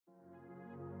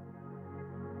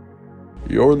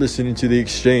You're listening to The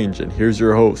Exchange, and here's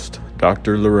your host,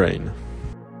 Dr. Lorraine.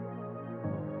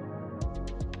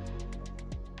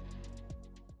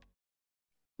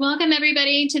 Welcome,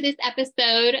 everybody, to this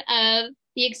episode of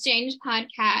The Exchange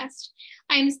podcast.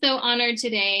 I'm so honored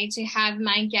today to have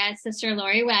my guest, Sister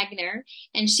Lori Wagner,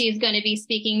 and she's going to be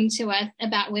speaking to us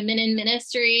about women in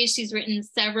ministry. She's written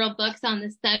several books on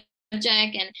the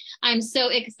subject, and I'm so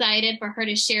excited for her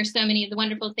to share so many of the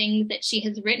wonderful things that she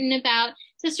has written about.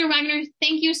 Sister Wagner,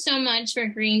 thank you so much for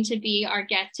agreeing to be our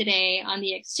guest today on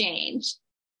The Exchange.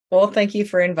 Well, thank you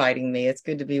for inviting me. It's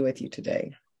good to be with you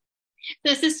today.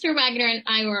 So Sister Wagner and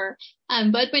I were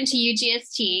both went to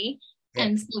UGST,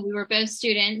 and so we were both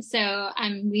students. So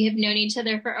we have known each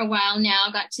other for a while now.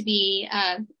 Got to be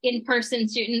in-person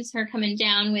students. Her coming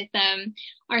down with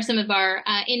some of our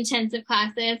intensive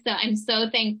classes. So I'm so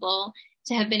thankful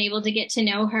to have been able to get to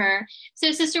know her.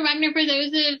 So Sister Wagner, for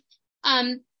those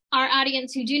of our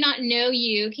audience who do not know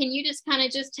you, can you just kind of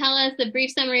just tell us a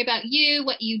brief summary about you,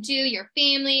 what you do, your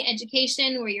family,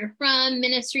 education, where you're from,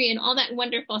 ministry, and all that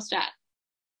wonderful stuff?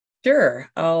 Sure.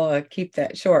 I'll keep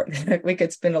that short. We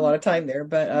could spend a lot of time there,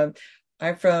 but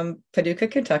I'm from Paducah,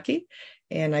 Kentucky,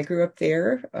 and I grew up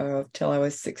there till I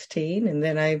was 16, and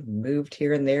then I moved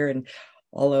here and there and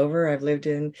all over. I've lived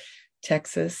in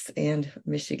Texas and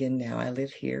Michigan now. I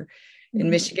live here in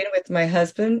Michigan with my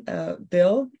husband,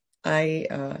 Bill.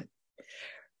 My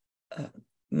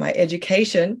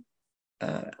education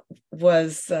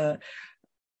was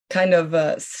kind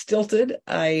of stilted.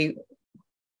 I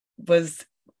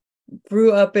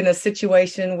grew up in a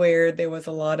situation where there was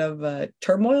a lot of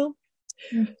turmoil.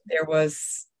 There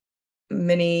was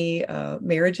many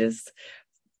marriages,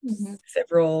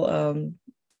 several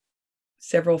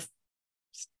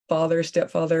father,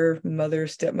 stepfather, mother,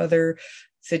 stepmother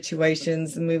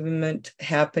situations, movement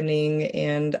happening,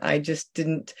 and I just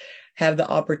didn't have the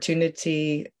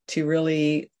opportunity to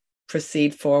really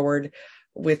proceed forward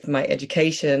with my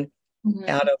education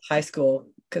out of high school,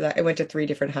 because I went to 3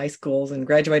 different high schools and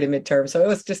graduated midterm. So it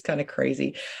was just kind of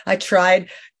crazy. I tried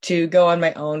to go on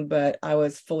my own, but I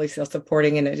was fully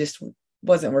self-supporting and it just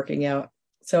wasn't working out.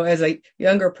 So as a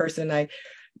younger person, I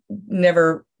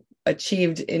never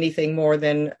achieved anything more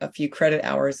than a few credit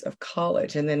hours of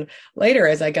college. And then later,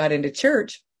 as I got into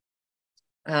church,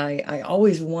 I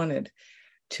always wanted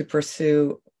to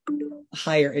pursue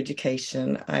higher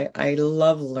education. I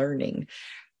love learning.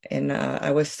 And I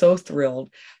was so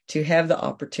thrilled to have the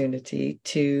opportunity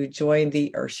to join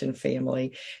the Urshan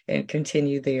family and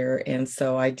continue there. And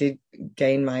so I did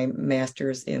gain my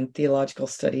master's in theological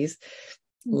studies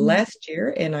last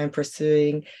year, and I'm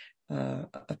pursuing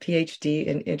a PhD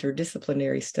in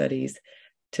interdisciplinary studies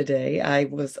today. I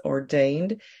was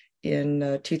ordained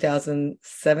in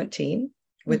 2017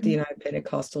 with the United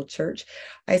Pentecostal Church.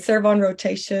 I serve on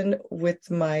rotation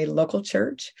with my local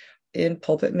church in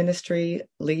pulpit ministry,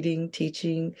 leading,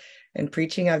 teaching, and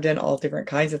preaching. I've done all different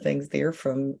kinds of things there,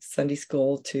 from Sunday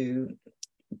school to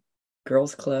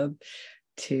girls club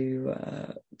to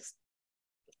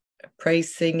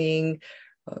praise singing,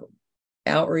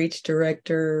 outreach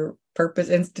director, Purpose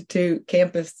Institute,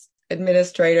 campus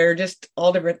administrator, just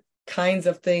all different kinds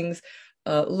of things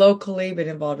locally, been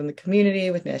involved in the community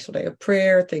with National Day of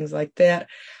Prayer, things like that.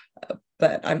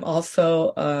 But I'm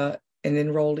also an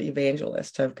enrolled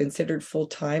evangelist. I'm considered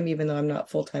full-time, even though I'm not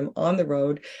full-time on the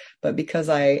road, but because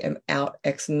I am out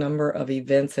X number of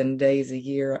events and days a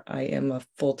year, I am a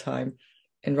full-time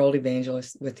enrolled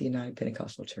evangelist with the United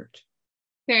Pentecostal Church.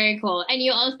 Very cool. And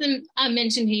you also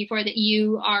mentioned before that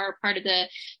you are part of the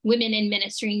Women in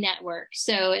Ministry Network.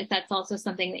 So if that's also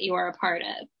something that you are a part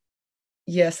of.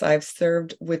 Yes, I've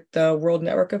served with the World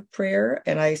Network of Prayer,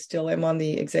 and I still am on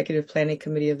the executive planning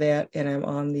committee of that, and I'm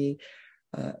on the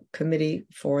committee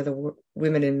for the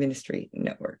Women in Ministry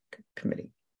Network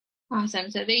committee. Awesome.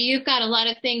 So you've got a lot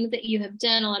of things that you have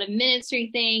done, a lot of ministry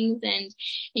things, and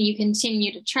you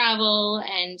continue to travel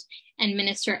and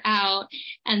minister out.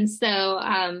 And so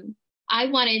I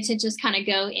wanted to just kind of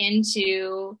go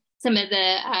into some of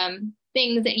the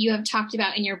things that you have talked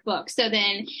about in your book. So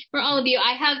then for all of you,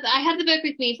 I have the book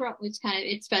with me, for which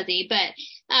it's fuzzy, but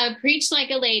Preach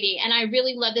Like a Lady. And I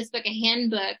really love this book, a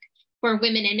handbook for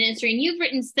women in ministry. And you've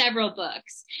written several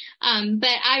books.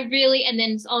 But I really, and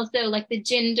then it's also like the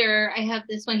gender, I have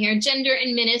this one here, Gender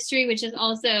in Ministry, which is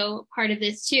also part of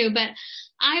this too. But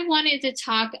I wanted to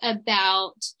talk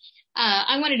about,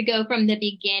 I wanted to go from the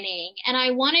beginning, and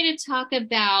I wanted to talk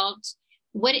about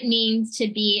what it means to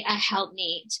be a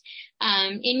helpmeet.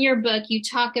 In your book, you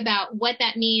talk about what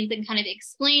that means and kind of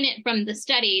explain it from the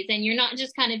studies. And you're not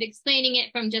just kind of explaining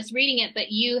it from just reading it,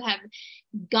 but you have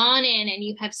gone in and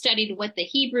you have studied what the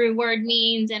Hebrew word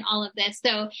means and all of this.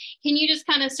 So can you just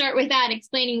kind of start with that,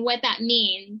 explaining what that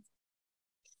means?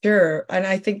 Sure. And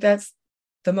I think that's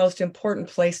the most important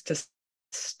place to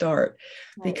start,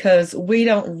 Right. because we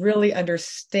don't really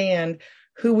understand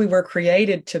who we were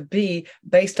created to be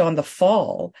based on the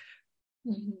fall,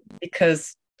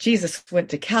 because Jesus went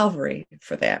to Calvary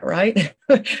for that, right?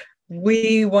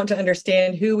 We want to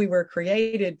understand who we were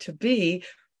created to be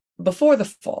before the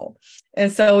fall.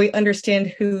 And so we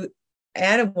understand who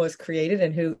Adam was created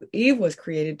and who Eve was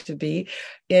created to be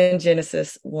in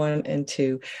Genesis 1 and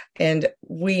 2. And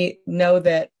we know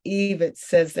that Eve, it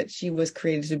says that she was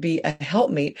created to be a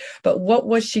helpmeet. But what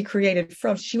was she created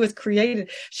from? She was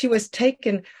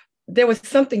taken, there was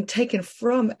something taken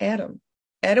from Adam.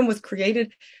 Adam was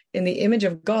created in the image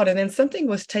of God, and then something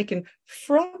was taken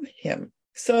from him.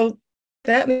 So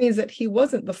that means that he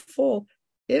wasn't the full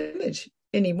image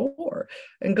anymore.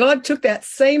 And God took that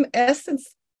same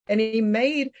essence and he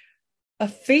made a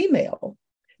female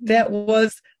that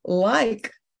was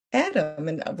like Adam.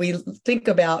 And we think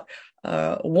about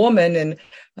woman and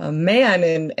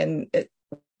man, and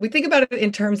we think about it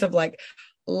in terms of like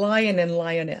lion and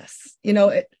lioness. You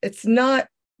know, it's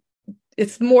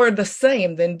more the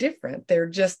same than different. They're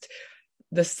just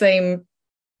the same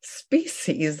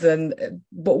species,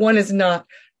 but one is not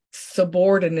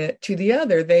subordinate to the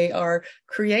other. They are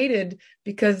created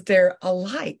because they're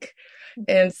alike.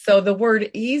 And so the word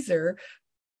ezer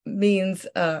means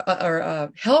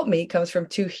help me comes from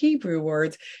two Hebrew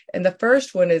words, and the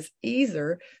first one is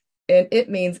ezer, and it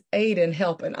means aid and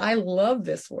help. And I love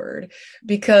this word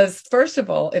because, first of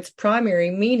all, its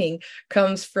primary meaning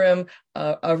comes from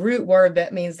a root word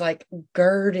that means like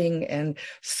girding and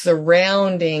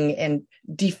surrounding and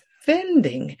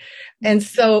defending. And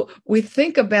so we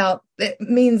think about it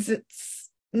means it's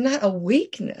not a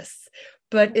weakness,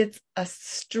 but it's a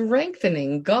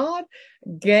strengthening. God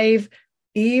gave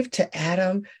Eve to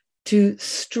Adam to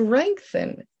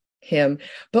strengthen him.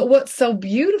 But what's so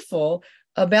beautiful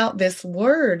about this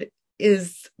word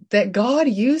is that God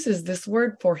uses this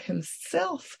word for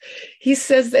himself. He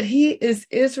says that he is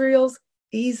Israel's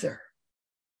ezer.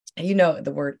 You know,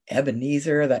 the word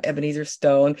Ebenezer, the Ebenezer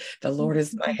stone, the Lord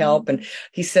is my help. And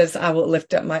he says, I will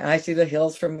lift up my eyes to the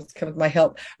hills from whence cometh my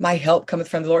help. My help cometh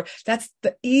from the Lord. That's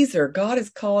the ezer. God is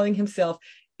calling himself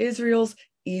Israel's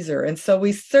ezer. And so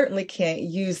we certainly can't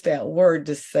use that word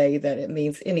to say that it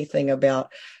means anything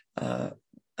about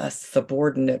a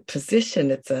subordinate position.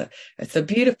 It's a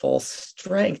beautiful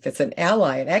strength. It's an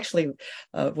ally. It actually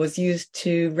was used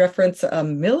to reference a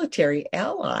military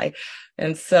ally,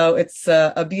 and so it's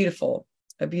a beautiful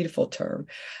term.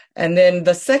 And then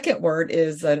the second word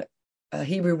is a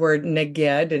Hebrew word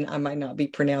neged, and I might not be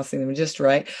pronouncing them just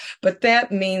right, but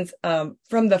that means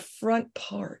from the front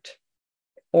part,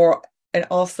 and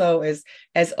also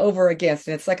as over against,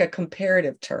 and it's like a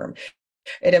comparative term.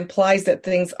 It implies that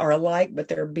things are alike, but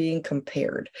they're being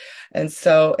compared. And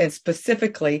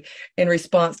specifically in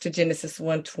response to Genesis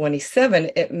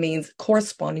 1:27, it means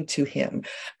corresponding to him.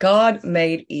 God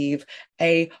made Eve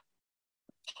a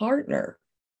partner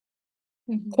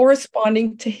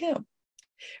corresponding to him.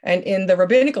 And in the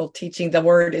rabbinical teaching, the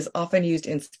word is often used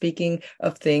in speaking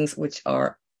of things which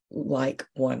are like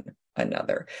one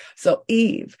another. So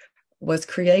Eve was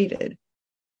created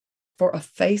for a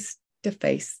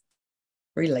face-to-face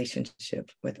relationship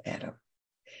with Adam.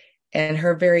 And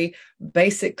her very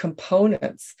basic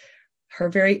components, her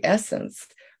very essence,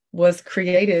 was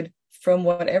created from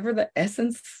whatever the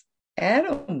essence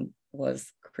Adam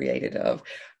was created of.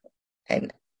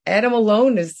 And Adam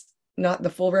alone is not the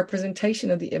full representation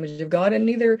of the image of God, and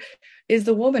neither is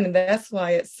the woman. And that's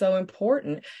why it's so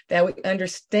important that we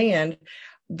understand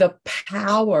the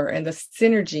power and the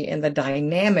synergy and the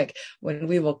dynamic when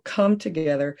we will come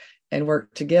together and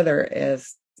work together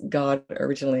as God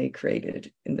originally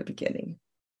created in the beginning.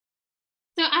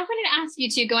 So I wanted to ask you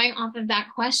too, going off of that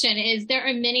question, is there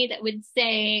are many that would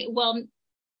say, well,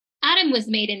 Adam was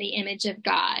made in the image of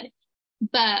God,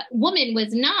 but woman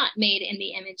was not made in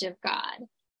the image of God.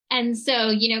 And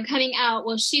so, coming out,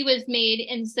 well, she was made.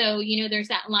 And so, there's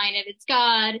that line of it's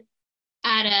God,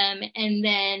 Adam, and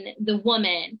then the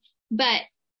woman. But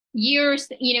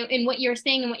in what you're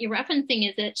saying and what you're referencing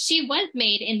is that she was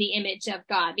made in the image of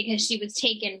God because she was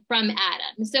taken from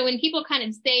Adam. So when people kind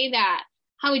of say that,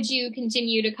 how would you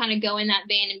continue to kind of go in that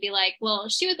vein and be like, well,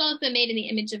 she was also made in the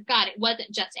image of God. It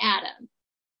wasn't just Adam.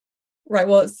 Right.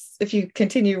 Well, if you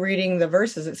continue reading the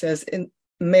verses, it says, in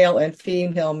male and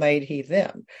female made he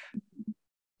them.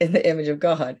 In the image of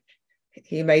God,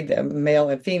 he made them. Male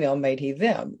and female made he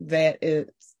them. That is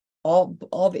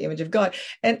all the image of God.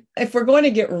 And if we're going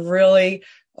to get really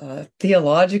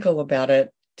theological about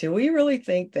it, do we really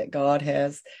think that God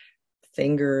has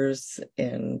fingers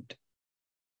and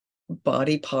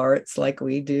body parts like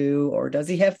we do? Or does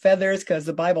he have feathers? Because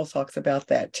the Bible talks about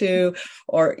that too.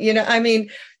 Or, I mean,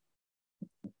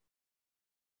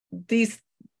 these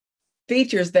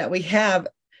features that we have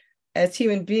as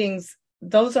human beings,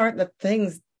 those aren't the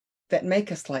things that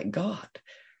make us like God.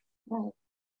 Right.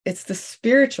 It's the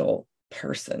spiritual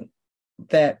person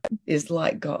that is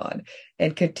like God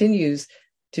and continues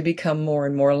to become more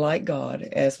and more like God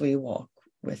as we walk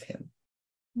with him.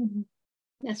 Mm-hmm.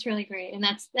 That's really great. And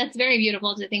that's very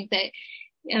beautiful to think that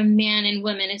a man and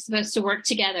woman is supposed to work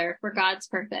together for God's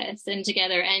purpose and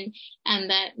together. And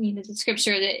that, the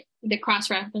scripture, that the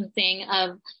cross-referencing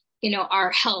of,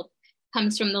 our help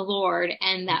comes from the Lord,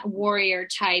 and that warrior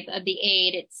type of the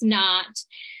aid. It's not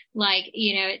like,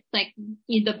 it's like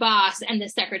the boss and the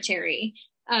secretary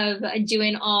of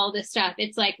doing all this stuff.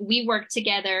 It's like we work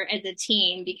together as a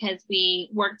team because we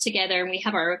work together and we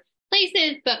have our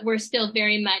places, but we're still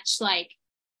very much like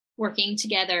working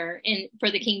together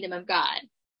for the kingdom of God.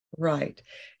 Right.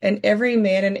 And every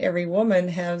man and every woman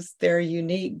has their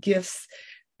unique gifts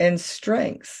and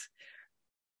strengths.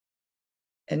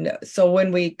 And so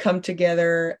when we come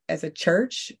together as a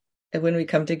church, and when we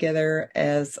come together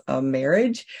as a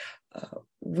marriage,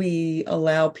 we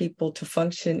allow people to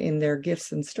function in their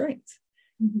gifts and strengths.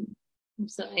 Mm-hmm.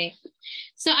 Absolutely.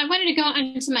 So I wanted to go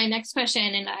on to my next question,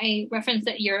 and I referenced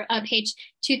that you're page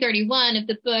 231 of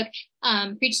the book,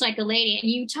 Preach Like a Lady, and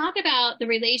you talk about the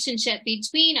relationship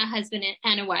between a husband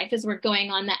and a wife as we're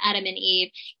going on the Adam and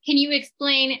Eve. Can you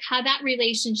explain how that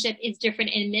relationship is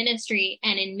different in ministry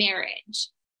and in marriage?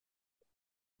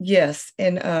 Yes.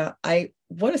 And I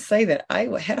want to say that I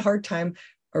had a hard time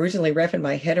originally wrapping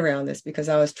my head around this because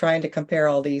I was trying to compare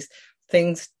all these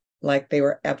things like they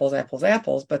were apples, apples,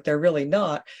 apples, but they're really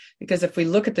not. Because if we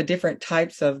look at the different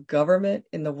types of government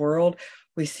in the world,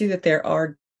 we see that there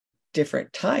are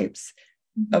different types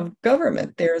of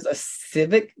government. There's a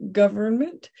civic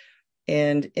government.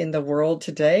 And in the world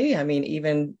today, I mean,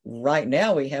 even right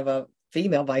now, we have a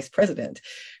female vice president,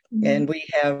 and we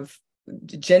have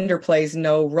gender plays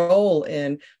no role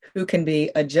in who can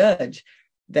be a judge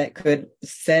that could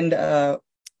send a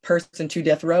person to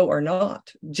death row or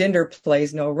not. Gender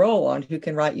plays no role on who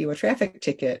can write you a traffic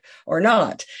ticket or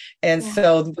not. And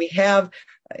so we have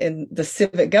in the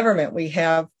civic government, we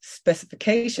have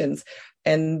specifications,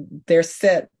 and they're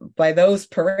set by those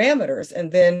parameters.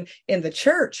 And then in the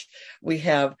church, we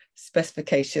have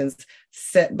specifications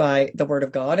set by the word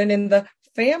of God. And in the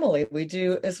family, we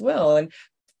do as well. And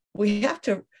we have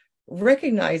to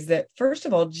recognize that, first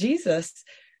of all, Jesus,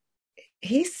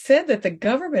 he said that the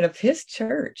government of his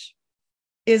church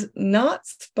is not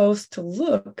supposed to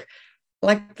look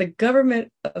like the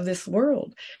government of this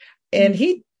world. And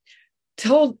he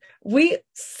told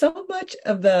so much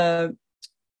of the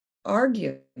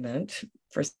argument,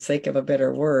 for sake of a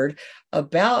better word,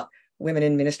 about women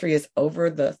in ministry is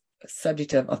over the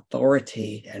subject of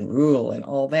authority and rule and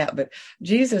all that. But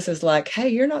Jesus is like, hey,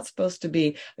 you're not supposed to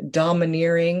be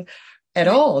domineering at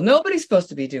all. Nobody's supposed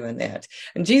to be doing that.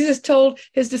 And Jesus told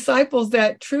his disciples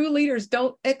that true leaders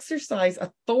don't exercise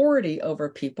authority over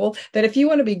people, that if you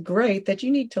want to be great, that you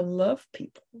need to love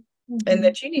people and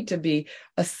that you need to be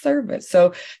a servant.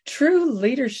 So true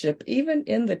leadership, even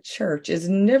in the church, is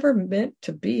never meant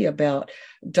to be about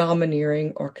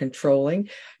domineering or controlling.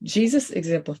 Jesus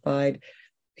exemplified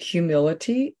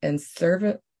humility and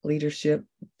servant leadership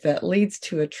that leads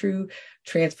to a true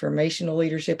transformational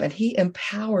leadership. And he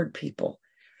empowered people.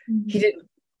 He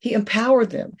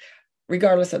empowered them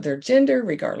regardless of their gender,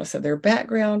 regardless of their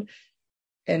background.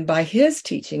 And by his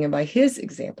teaching and by his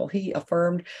example, he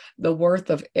affirmed the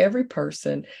worth of every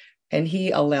person, and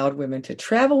he allowed women to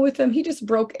travel with him. He just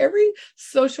broke every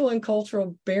social and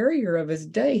cultural barrier of his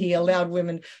day. He allowed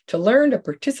women to learn, to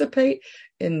participate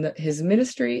in his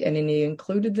ministry, and then he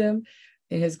included them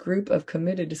in his group of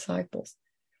committed disciples.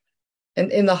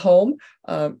 And in the home,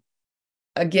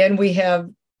 again, we have,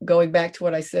 going back to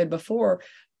what I said before,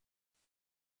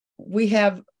 we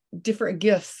have different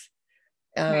gifts.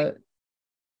 We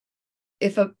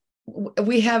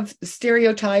have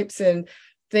stereotypes and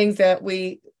things that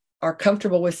we are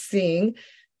comfortable with seeing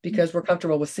because we're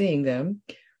comfortable with seeing them.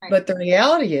 Right. But the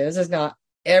reality is not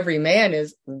every man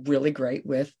is really great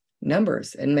with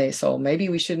numbers. And so maybe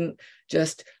we shouldn't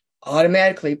just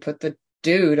automatically put the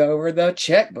dude over the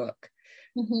checkbook.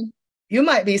 You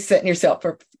might be setting yourself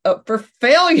up for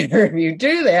failure if you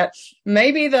do that.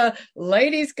 Maybe the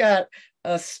lady's got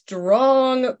a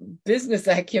strong business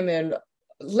acumen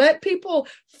let people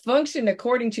function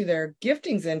according to their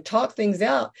giftings and talk things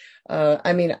out.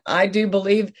 I mean, I do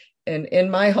believe in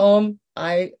my home,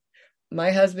 my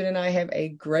husband and I have a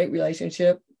great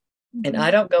relationship, and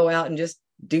I don't go out and just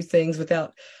do things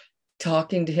without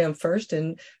talking to him first,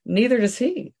 and neither does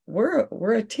he.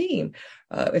 We're a team.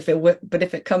 But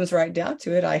if it comes right down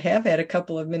to it, I have had a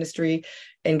couple of ministry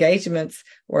engagements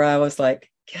where I was like,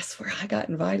 guess where I got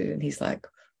invited? And he's like,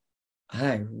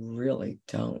 I really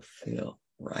don't feel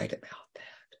right about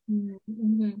that.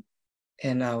 Mm-hmm.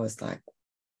 And I was like,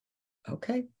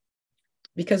 okay,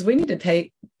 because we need to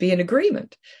be in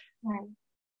agreement. Right.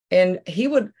 And he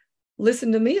would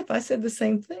listen to me if I said the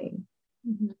same thing.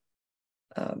 Mm-hmm.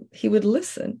 He would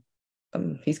listen.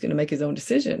 He's going to make his own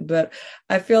decision. But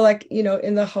I feel like,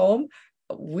 in the home,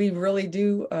 we really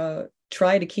do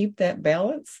try to keep that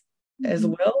balance as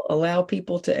well, allow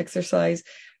people to exercise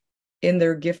in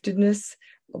their giftedness.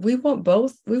 We want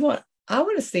both. I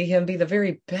want to see him be the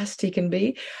very best he can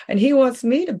be. And he wants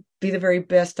me to be the very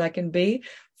best I can be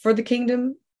for the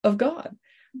kingdom of God.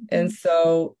 And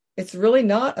so it's really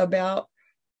not about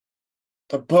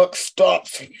the buck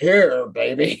stops here,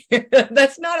 baby.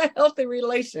 That's not a healthy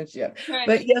relationship. Right.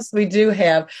 But yes, we do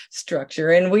have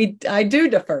structure, and I do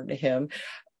defer to him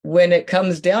when it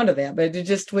comes down to that. But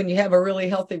when you have a really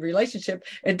healthy relationship,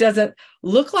 it doesn't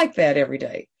look like that every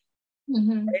day.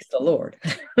 Praise the Lord.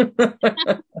 Yeah,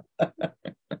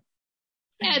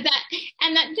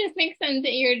 that just makes sense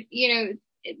that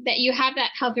that you have that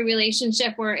healthy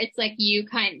relationship where it's like you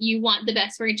want the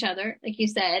best for each other, like you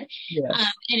said,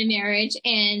 yes. In a marriage.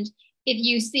 And if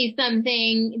you see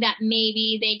something that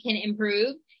maybe they can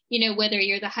improve, whether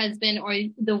you're the husband or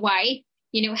the wife,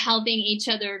 helping each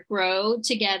other grow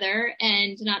together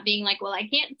and not being like, well, I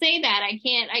can't say that. I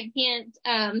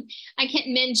can't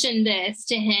mention this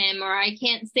to him, or I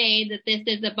can't say that this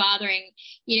is a bothering,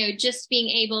 just being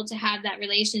able to have that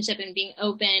relationship and being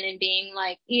open and being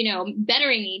like,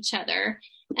 bettering each other.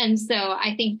 And so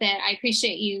I think that I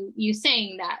appreciate you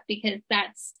saying that, because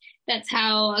that's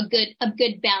how a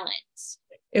good balance.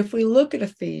 If we look at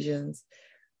Ephesians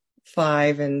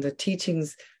 5 and the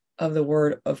teachings of the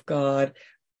Word of God,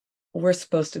 we're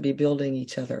supposed to be building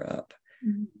each other up.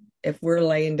 Mm-hmm. If we're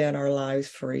laying down our lives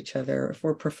for each other, if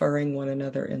we're preferring one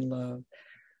another in love,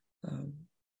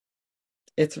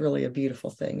 it's really a beautiful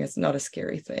thing. It's not a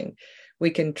scary thing.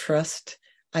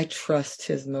 I trust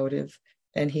his motive,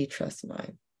 and he trusts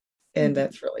mine. And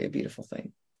that's really a beautiful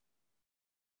thing.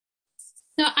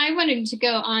 So I wanted to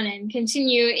go on and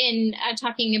continue in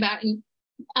talking about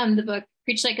the book,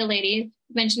 Preach Like a Lady,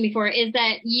 mentioned before, is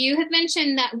that you have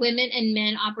mentioned that women and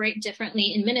men operate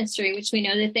differently in ministry, which we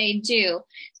know that they do.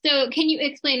 So can you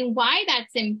explain why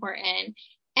that's important,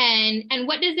 and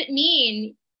what does it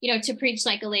mean, to preach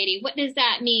like a lady? What does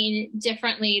that mean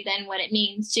differently than what it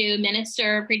means to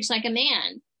minister, preach like a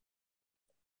man?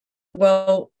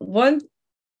 Well, one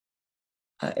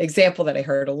example that I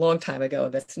heard a long time ago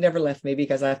that's never left me,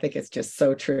 because I think it's just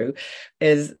so true,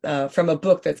 is from a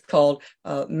book that's called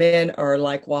Men Are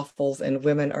Like Waffles and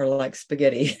Women Are Like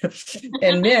Spaghetti.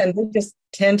 And men, they just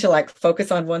tend to focus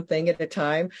on one thing at a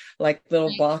time, like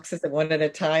little boxes at one at a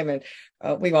time. And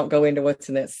we won't go into what's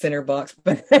in that center box,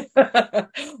 but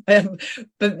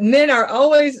but men are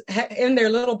always in their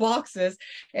little boxes,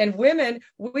 and women,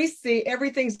 we see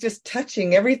everything's just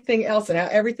touching everything else and how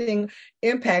everything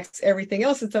impacts everything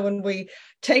else. And so when we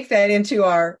take that into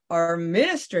our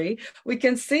ministry, we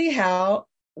can see how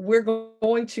we're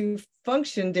going to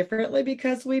function differently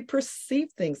because we perceive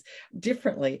things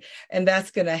differently. And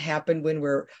that's going to happen when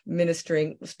we're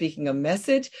ministering, speaking a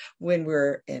message, when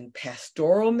we're in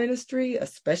pastoral ministry,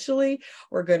 especially.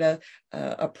 We're going to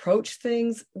approach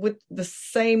things with the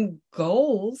same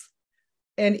goals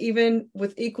and even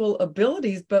with equal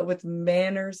abilities, but with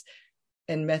manners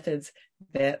and methods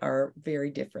that are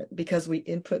very different, because we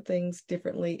input things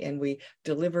differently and we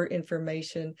deliver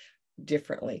information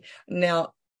differently.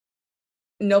 Now,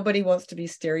 nobody wants to be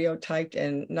stereotyped,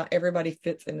 and not everybody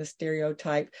fits in the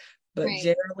stereotype, but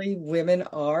generally women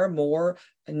are more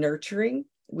nurturing.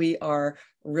 We are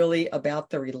really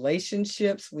about the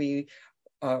relationships. We're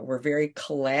very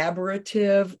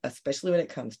collaborative, especially when it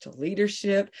comes to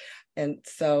leadership. And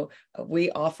so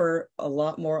we offer a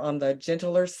lot more on the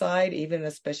gentler side, even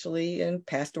especially in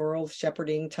pastoral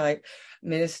shepherding type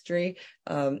ministry.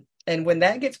 And when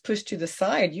that gets pushed to the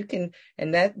side,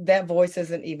 and that voice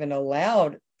isn't even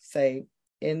allowed, say,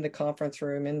 in the conference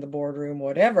room, in the boardroom,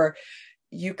 whatever,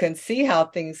 you can see how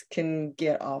things can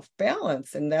get off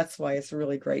balance. And that's why it's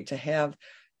really great to have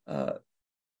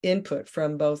input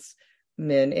from both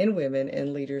men and women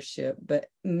in leadership, but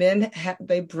men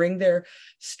they bring their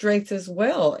strengths as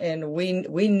well, and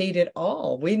we need it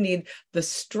all. We need the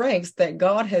strengths that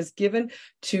God has given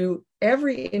to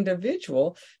every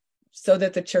individual so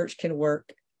that the church can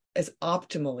work as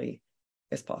optimally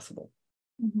as possible.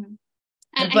 Mm-hmm.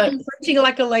 But preaching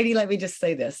like a lady, let me just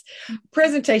say this: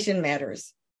 presentation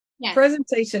matters. Yes.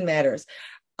 Presentation matters.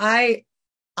 I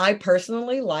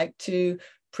personally like to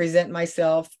present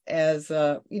myself as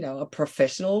a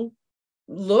professional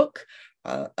look.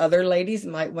 Other ladies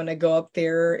might want to go up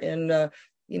there in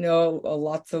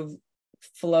lots of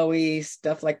flowy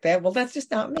stuff like that. Well, that's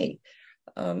just not me.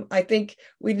 I think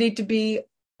we need to be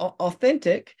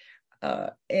authentic,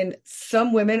 and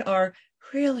some women are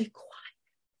really quiet.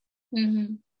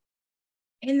 Mm-hmm.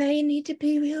 And they need to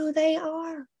be who they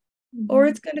are, mm-hmm. or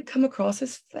it's going to come across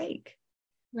as fake.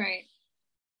 Right.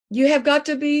 You have got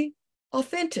to be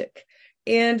authentic.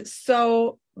 And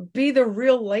so be the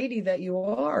real lady that you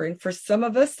are. And for some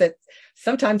of us, that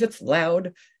sometimes it's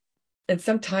loud and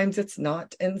sometimes it's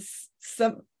not. And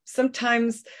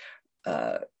sometimes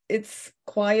it's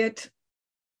quiet.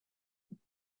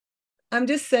 I'm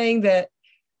just saying that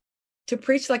to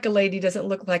preach like a lady doesn't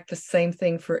look like the same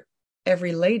thing for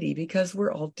every lady, because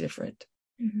we're all different.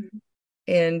 Mm-hmm.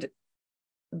 And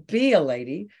be a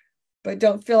lady, but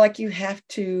don't feel like you have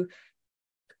to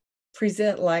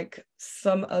present like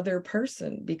some other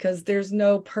person, because there's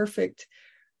no perfect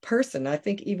person. I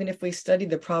think even if we studied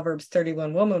the Proverbs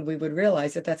 31 woman, we would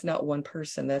realize that that's not one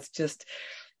person. That's just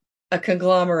a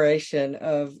conglomeration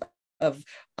of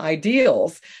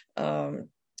ideals.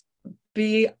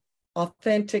 Be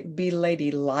authentic, be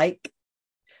ladylike,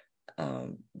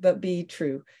 but be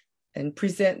true, and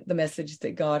present the message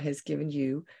that God has given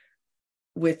you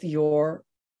with your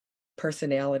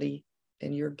personality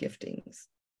and your giftings.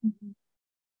 Mm-hmm.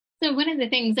 So one of the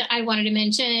things that I wanted to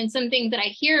mention, and some things that I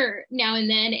hear now and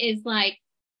then, is like,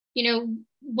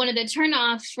 one of the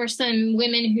turnoffs for some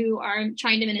women who are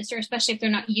trying to minister, especially if they're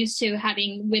not used to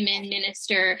having women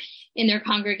minister in their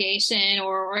congregation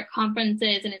or at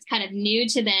conferences, and it's kind of new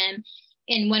to them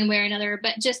in one way or another,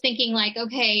 but just thinking like,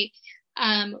 okay,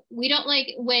 we don't like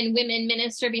when women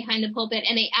minister behind the pulpit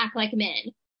and they act like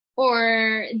men,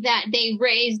 or that they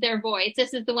raise their voice.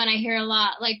 This is the one I hear a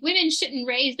lot, like women shouldn't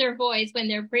raise their voice when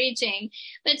they're preaching.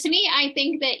 But to me, I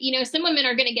think that, some women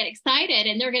are going to get excited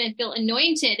and they're going to feel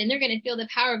anointed and they're going to feel the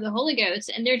power of the Holy Ghost,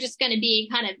 and they're just going to be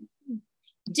kind of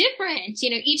different,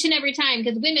 each and every time,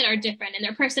 because women are different and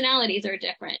their personalities are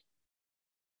different.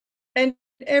 And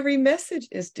every message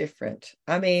is different.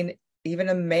 I mean, even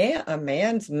a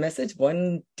man's message,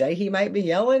 one day he might be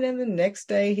yelling and the next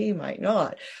day he might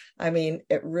not. I mean,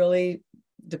 it really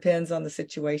depends on the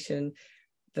situation,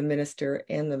 the minister,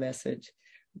 and the message.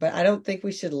 But I don't think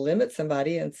we should limit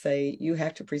somebody and say, you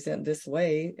have to present this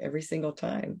way every single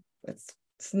time. It's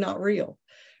not real.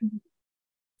 Mm-hmm.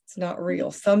 It's not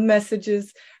real. Some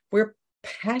messages we're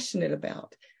passionate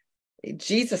about.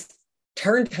 Jesus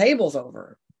turned tables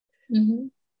over. Mm-hmm.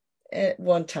 At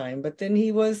one time, but then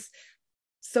he was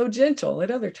so gentle at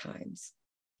other times.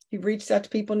 He reached out to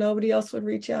people nobody else would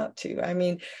reach out to. I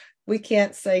mean, we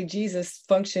can't say Jesus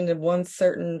functioned in one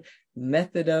certain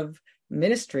method of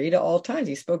ministry to all times.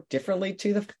 He spoke differently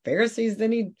to the Pharisees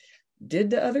than he did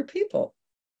to other people.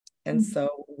 And mm-hmm.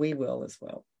 so we will as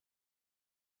well.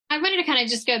 I wanted to kind of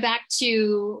just go back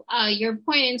to your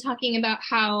point in talking about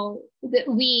how that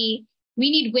we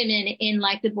need women in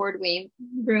like the boardroom.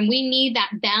 We need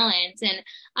that balance. And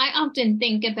I often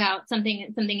think about something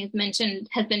has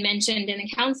been mentioned in the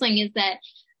counseling, is that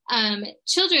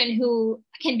children who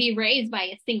can be raised by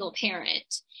a single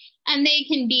parent, and they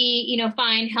can be,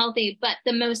 fine, healthy, but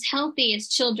the most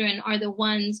healthiest children are the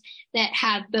ones that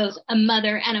have both a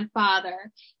mother and a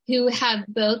father, who have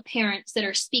both parents that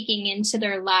are speaking into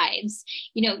their lives,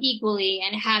 equally,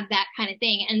 and have that kind of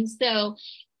thing. And so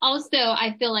also,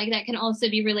 I feel like that can also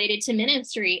be related to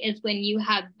ministry, is when you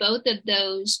have both of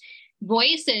those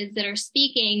voices that are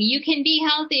speaking. You can be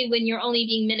healthy when you're only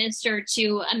being ministered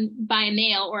to by a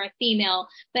male or a female,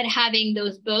 but having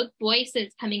those both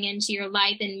voices coming into your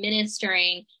life and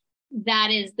ministering,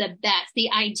 that is the best, the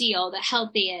ideal, the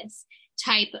healthiest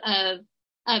type of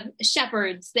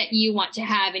shepherds that you want to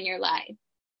have in your life.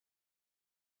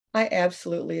 I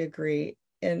absolutely agree.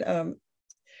 And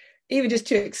even just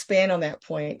to expand on that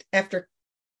point,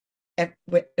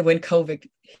 when COVID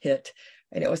hit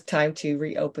and it was time to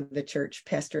reopen the church,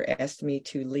 Pastor asked me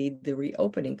to lead the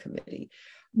reopening committee,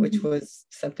 which mm-hmm. was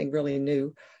something really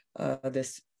new,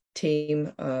 this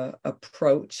team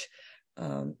approach.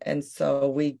 And so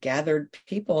we gathered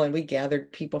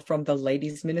people from the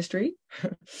ladies ministry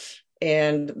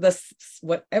and this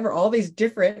whatever, all these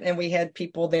different, and we had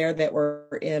people there that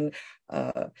were in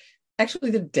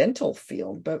actually the dental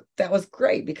field, but that was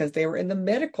great because they were in the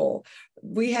medical.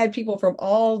 We had people from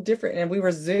all different, and we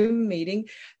were Zoom meeting,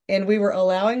 and we were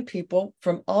allowing people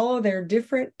from all of their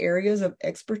different areas of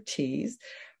expertise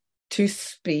to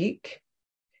speak,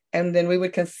 and then we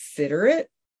would consider it,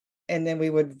 and then we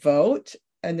would vote,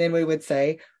 and then we would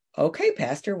say, okay,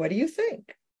 Pastor, what do you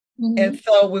think? And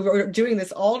so we were doing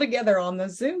this all together on the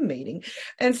Zoom meeting.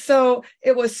 And so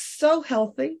it was so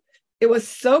healthy. It was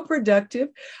so productive,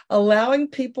 allowing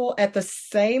people at the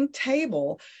same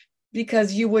table,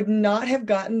 because you would not have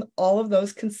gotten all of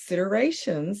those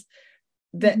considerations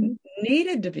that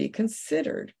needed to be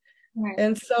considered. Right.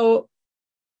 And so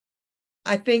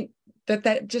I think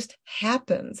that just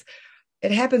happens.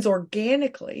 It happens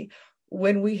organically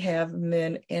when we have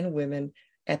men and women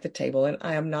at the table. And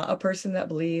I am not a person that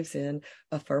believes in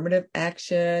affirmative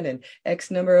action and X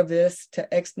number of this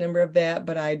to X number of that,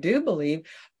 but I do believe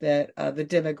that the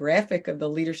demographic of the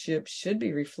leadership should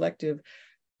be reflective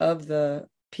of the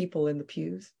people in the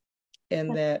pews,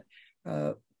 and that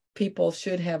people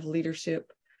should have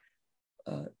leadership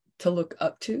to look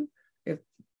up to. If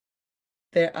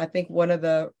there, I think one of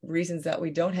the reasons that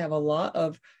we don't have a lot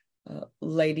of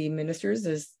lady ministers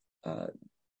is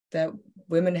that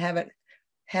women haven't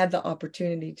had the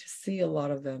opportunity to see a lot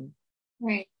of them.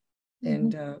 Right.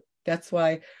 And that's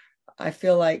why I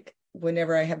feel like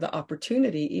whenever I have the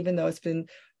opportunity, even though it's been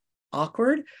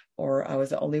awkward, or I was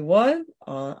the only one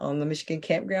on the Michigan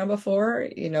campground before,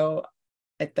 you know,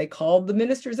 if they called the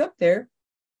ministers up there,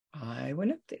 I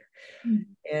went up there.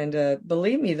 And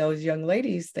believe me, those young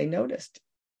ladies, they noticed.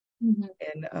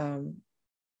 And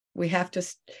we have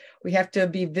to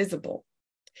be visible.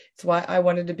 It's why I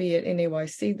wanted to be at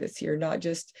NAYC this year. Not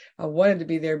just I wanted to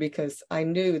be there because I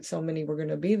knew so many were going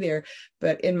to be there,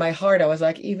 but in my heart I was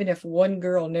like, even if one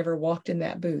girl never walked in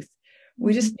that booth,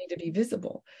 we just need to be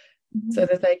visible so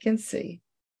that they can see,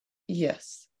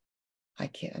 yes, I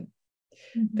can.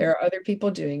 There are other people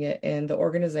doing it, and the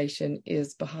organization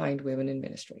is behind women in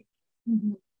ministry.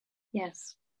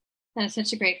 Yes. That's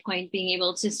such a great point, being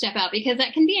able to step out, because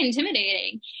that can be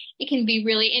intimidating. It can be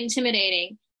really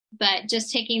intimidating, but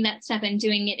just taking that step and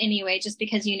doing it anyway, just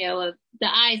because you know of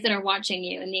the eyes that are watching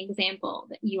you and the example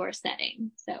that you are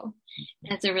setting. So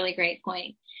that's a really great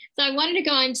point. So I wanted to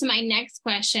go on to my next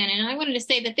question, and I wanted to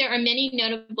say that there are many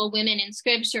notable women in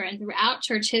Scripture and throughout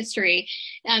church history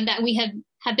that we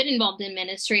have been involved in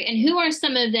ministry. And who are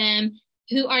some of them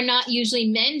who are not usually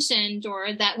mentioned,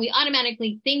 or that we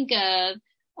automatically think of,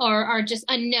 or are just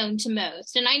unknown to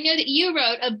most? And I know that you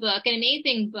wrote a book, an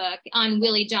amazing book on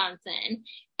Willie Johnson.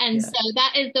 And so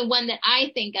that is the one that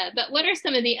I think of. But what are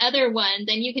some of the other ones?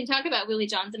 And you can talk about Willie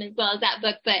Johnson as well as that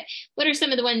book, but what are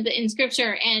some of the ones that in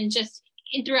Scripture and just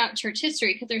throughout church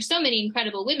history? Because there's so many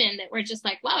incredible women that were just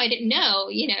like, wow, I didn't know,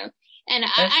 you know. And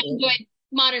I enjoyed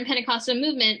Modern Pentecostal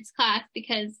Movements class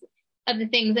because of the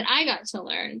things that I got to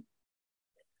learn.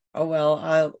 Oh,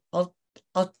 well,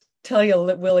 I'll tell you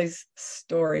Willie's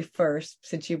story first,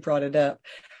 since you brought it up.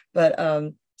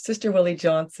 But Sister Willie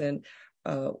Johnson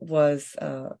was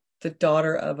the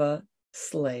daughter of a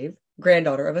slave,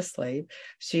 granddaughter of a slave.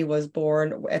 She was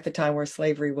born at the time where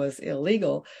slavery was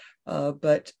illegal,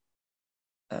 but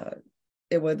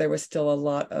there was still a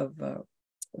lot of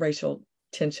racial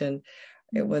tension.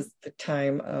 It was the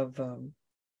time of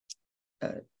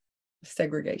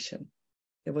segregation.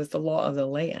 It was the law of the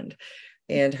land.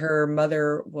 And her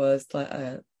mother was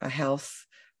a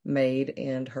housemaid,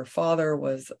 and her father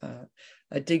was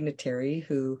a dignitary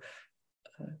who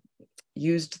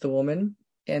used the woman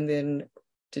and then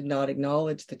did not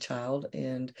acknowledge the child.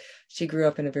 And she grew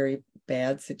up in a very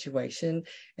bad situation.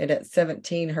 And at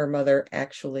 17, her mother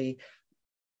actually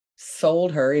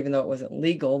sold her, even though it wasn't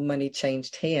legal. Money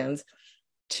changed hands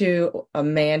to a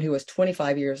man who was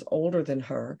 25 years older than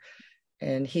her.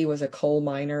 And he was a coal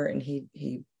miner, and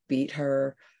he beat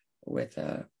her with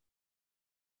a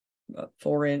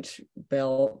 4-inch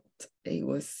belt. It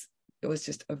was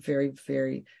just a very,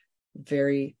 very,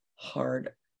 very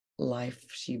hard life.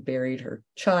 She buried her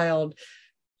child.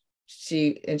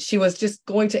 She was just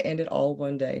going to end it all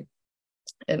one day.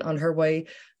 And on her way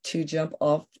to jump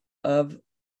off of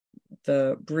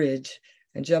the bridge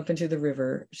and jump into the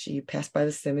river, she passed by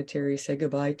the cemetery, said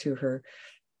goodbye to her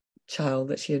child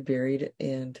that she had buried,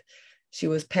 and she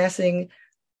was passing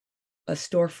a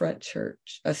storefront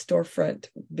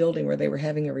building where they were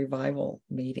having a revival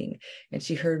meeting, and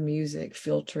she heard music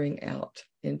filtering out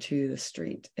into the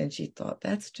street, and she thought,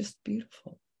 that's just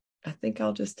beautiful. I think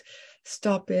I'll just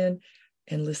stop in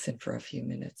and listen for a few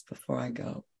minutes before I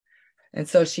go. And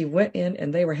so she went in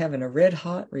and they were having a red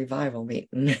hot revival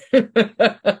meeting.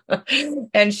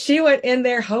 And she went in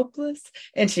there hopeless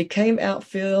and she came out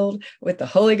filled with the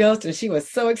Holy Ghost. And she was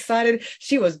so excited.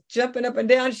 She was jumping up and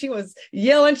down. She was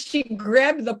yelling. She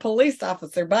grabbed the police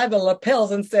officer by the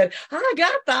lapels and said, "I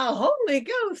got the Holy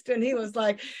Ghost." And he was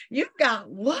like, "You got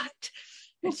what?"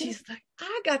 And she's like,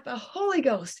 "I got the Holy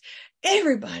Ghost.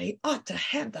 Everybody ought to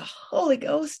have the Holy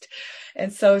Ghost."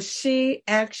 And so she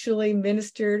actually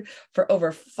ministered for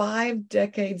over 5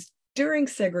 decades during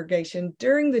segregation,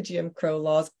 during the Jim Crow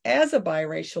laws, as a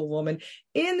biracial woman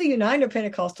in the United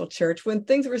Pentecostal Church when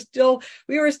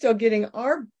we were still getting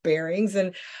our bearings.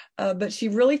 And but she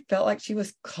really felt like she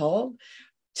was called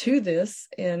to this.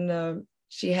 And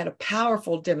she had a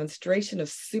powerful demonstration of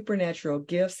supernatural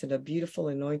gifts and a beautiful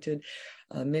anointed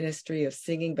ministry of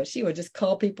singing, but she would just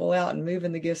call people out and move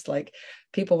in the gifts like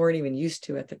people weren't even used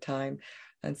to at the time.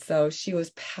 And so she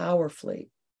was powerfully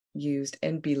used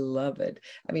and beloved.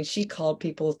 I mean, she called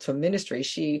people to ministry.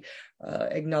 She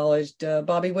acknowledged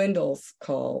Bobby Wendell's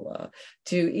call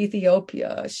to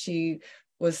Ethiopia. She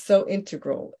was so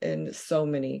integral in so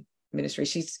many ministries.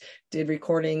 She did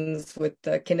recordings with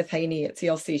Kenneth Haney at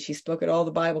CLC. She spoke at all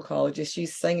the Bible colleges. She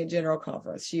sang at General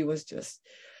Conference. She was just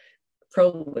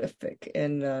prolific.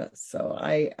 And so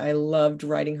I loved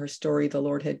writing her story. The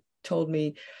Lord had told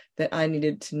me that I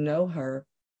needed to know her,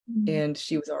 and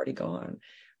she was already gone.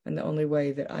 And the only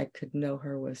way that I could know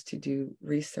her was to do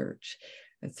research.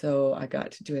 And so I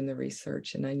got to doing the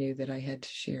research, and I knew that I had to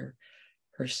share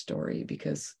her story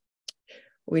because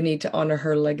we need to honor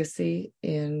her legacy,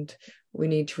 and we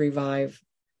need to revive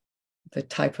the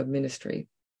type of ministry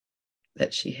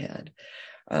that she had.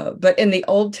 But in the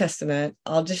Old Testament,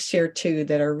 I'll just share 2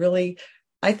 that are really,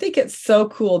 I think it's so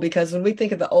cool because when we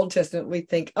think of the Old Testament, we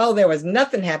think, oh, there was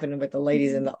nothing happening with the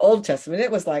ladies in the Old Testament.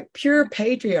 It was like pure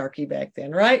patriarchy back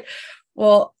then, right?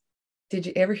 Well, did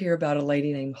you ever hear about a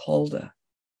lady named Huldah?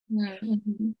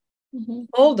 Mm-hmm. Mm-hmm.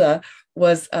 Huldah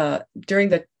was during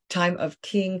the time of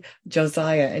King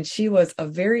Josiah, and she was a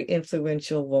very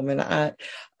influential woman. I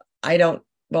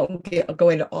won't go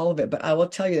into all of it, but I will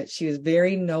tell you that she was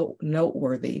very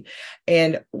noteworthy.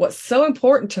 And what's so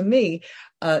important to me,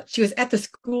 she was at the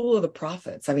school of the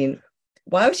prophets. I mean,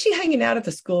 why was she hanging out at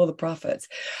the school of the prophets?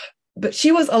 But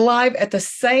she was alive at the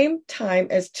same time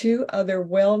as 2 other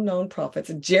well-known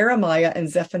prophets, Jeremiah and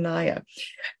Zephaniah.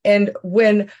 And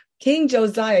when King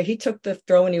Josiah, he took the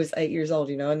throne when he was 8 years old,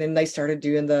 and then they started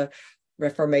doing the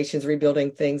reformations,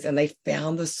 rebuilding things, and they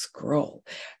found the scroll.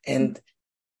 And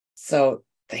so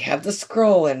they have the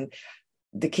scroll, and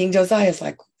the King Josiah is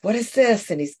like, "What is this?"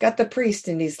 And he's got the priest,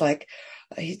 and he's like,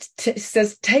 he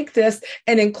says, "Take this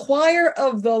and inquire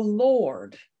of the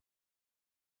Lord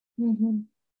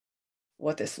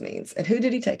what this means." And who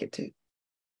did he take it to?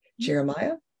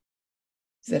 Jeremiah?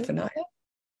 Zephaniah?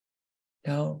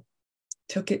 No,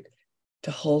 took it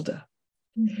to Huldah.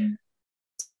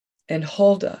 And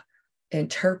Huldah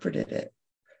interpreted it.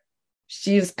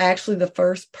 She is actually the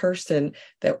first person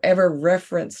that ever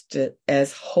referenced it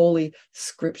as Holy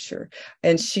Scripture.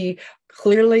 And she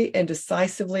clearly and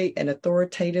decisively and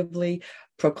authoritatively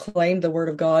proclaimed the word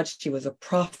of God. She was a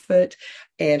prophet,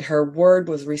 and her word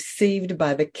was received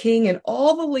by the king and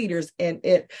all the leaders, and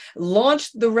it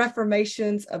launched the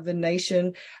reformations of the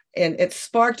nation, and it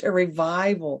sparked a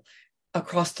revival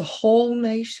across the whole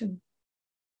nation.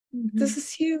 This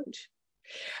is huge.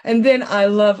 And then I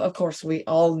love, of course, we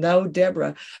all know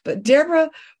Deborah, but Deborah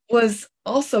was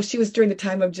also, she was during the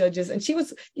time of judges, and she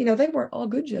was, they weren't all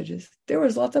good judges. There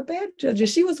was lots of bad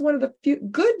judges. She was one of the few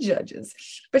good judges,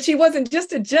 but she wasn't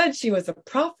just a judge. She was a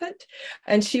prophet,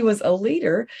 and she was a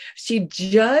leader. She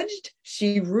judged,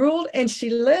 she ruled, and she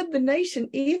led the nation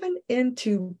even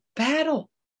into battle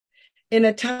in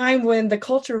a time when the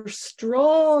culture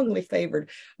strongly favored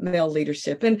male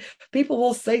leadership. And people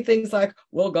will say things like,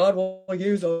 well, God will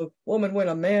use a woman when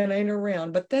a man ain't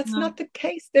around. But that's not the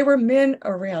case. There were men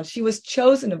around. She was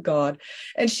chosen of God,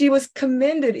 and she was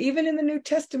commended even in the New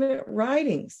Testament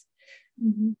writings,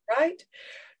 right?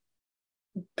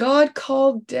 God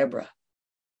called Deborah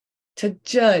to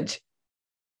judge,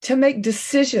 to make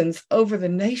decisions over the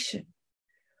nation,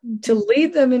 to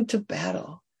lead them into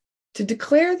battle, to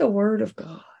declare the word of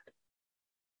God.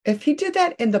 If he did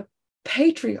that in the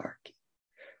patriarchy,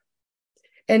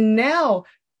 and now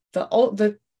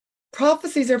the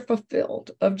prophecies are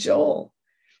fulfilled of Joel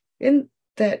in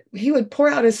that he would pour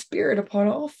out his spirit upon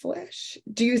all flesh,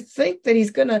 do you think that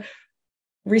he's going to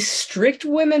restrict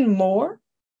women more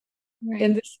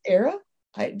in this era?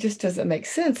 it just doesn't make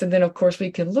sense. And then, of course,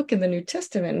 we can look in the New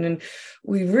Testament and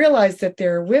we realize that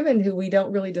there are women who we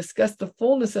don't really discuss the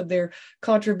fullness of their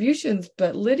contributions,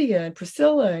 but Lydia and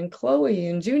Priscilla and Chloe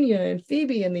and Junia and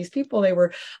Phoebe and these people, they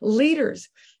were leaders.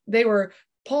 They were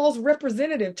Paul's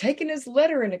representative, taking his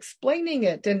letter and explaining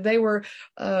it. And they were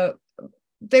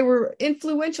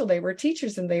influential. They were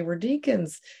teachers and they were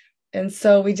deacons. And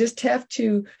so we just have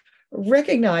to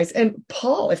recognize, and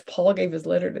if Paul gave his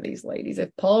letter to these ladies,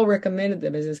 if Paul recommended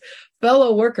them as his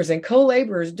fellow workers and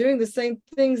co-laborers doing the same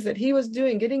things that he was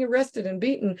doing, getting arrested and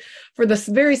beaten for the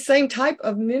very same type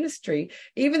of ministry,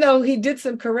 even though he did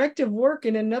some corrective work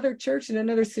in another church, in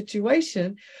another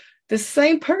situation, the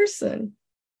same person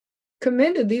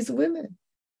commended these women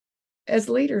as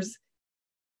leaders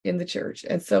in the church.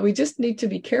 And so we just need to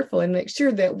be careful and make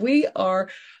sure that we are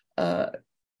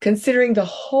considering the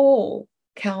whole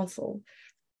counsel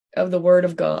of the Word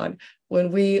of God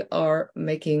when we are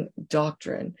making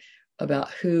doctrine about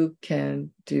who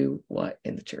can do what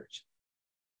in the church.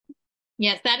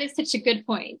 Yes, that is such a good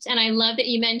point. And I love that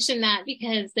you mentioned that,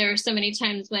 because there are so many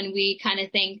times when we kind of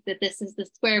think that this is the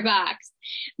square box.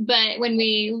 But when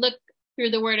we look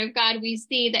through the Word of God, we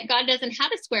see that God doesn't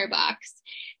have a square box.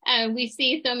 We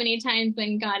see so many times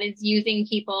when God is using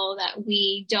people that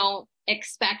we don't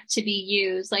expect to be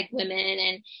used, like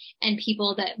women and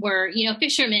people that were,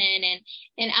 fishermen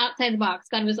and outside the box.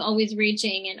 God was always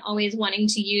reaching and always wanting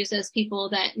to use those people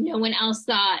that no one else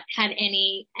thought had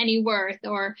any worth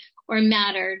or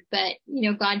mattered. But,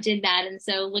 God did that. And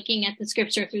so looking at the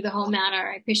scripture through the whole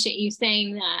matter, I appreciate you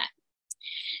saying that.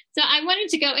 So I wanted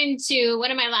to go into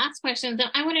one of my last questions.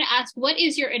 I wanted to ask, what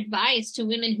is your advice to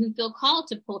women who feel called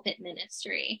to pulpit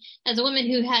ministry? As a woman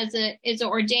who is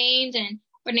ordained and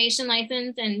ordination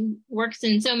license and works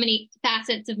in so many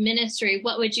facets of ministry,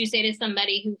 what would you say to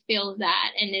somebody who feels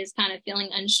that and is kind of feeling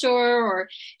unsure or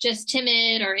just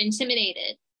timid or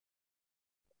intimidated?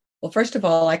 Well, first of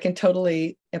all, I can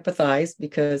totally empathize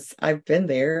because I've been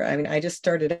there. I mean, I just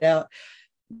started out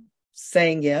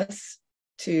saying yes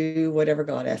to whatever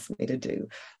God asked me to do.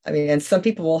 I mean, and some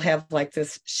people will have like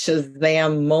this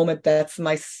Shazam moment. That's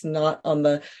my snot on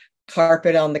the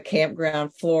carpet on the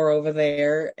campground floor over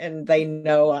there, and they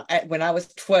know when I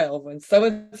was 12 when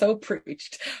so-and-so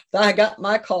preached, I got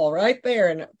my call right there.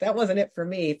 And that wasn't it for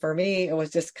me. For me, it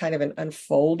was just kind of an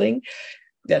unfolding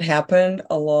that happened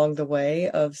along the way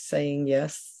of saying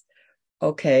yes,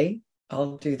 okay,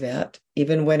 I'll do that,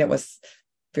 even when it was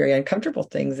very uncomfortable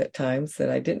things at times that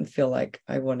I didn't feel like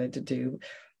I wanted to do.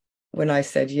 When I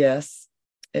said yes,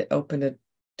 it opened a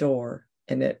door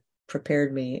and it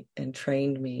prepared me and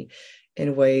trained me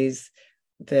in ways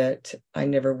that I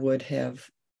never would have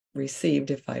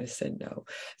received if I'd have said no.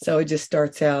 So it just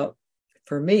starts out,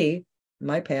 for me,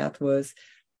 my path was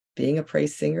being a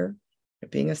praise singer,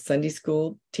 being a Sunday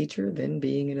school teacher, then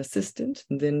being an assistant,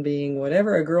 and then being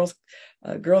whatever, a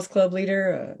girls club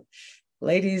leader, a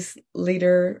ladies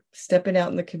leader, stepping out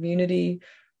in the community,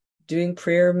 doing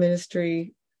prayer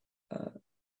ministry,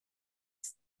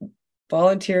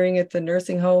 volunteering at the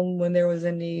nursing home when there was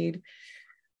a need.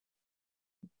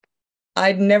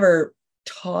 I'd never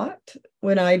taught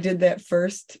when I did that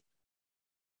first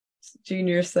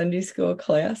junior Sunday school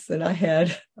class, and I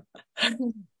had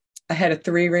a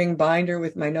 3-ring binder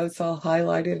with my notes all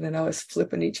highlighted, and I was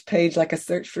flipping each page like a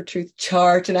Search for Truth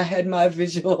chart, and I had my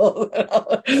visual.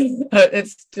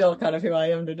 It's still kind of who I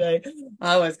am today.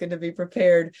 I was going to be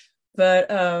prepared, but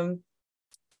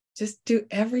just do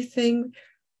everything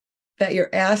that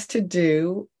you're asked to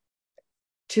do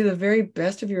to the very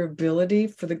best of your ability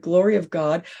for the glory of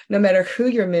God. No matter who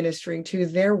you're ministering to,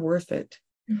 they're worth it.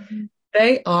 Mm-hmm.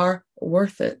 They are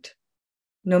worth it.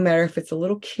 No matter if it's a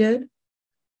little kid,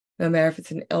 no matter if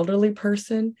it's an elderly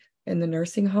person in the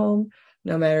nursing home,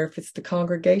 no matter if it's the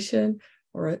congregation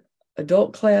or an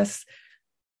adult class,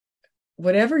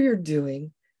 whatever you're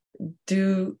doing,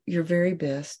 do your very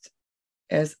best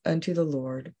as unto the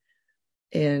Lord.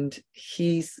 And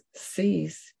He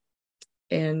sees,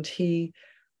 and He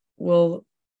will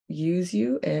use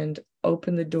you and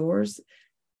open the doors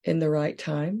in the right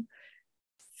time.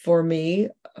 For me,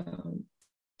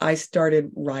 I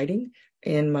started writing,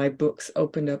 and my books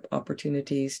opened up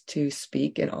opportunities to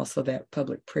speak, and also that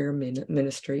public prayer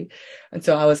ministry. And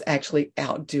so I was actually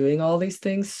out doing all these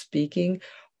things, speaking,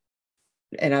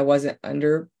 and I wasn't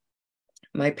under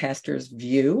my pastor's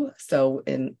view. So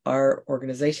in our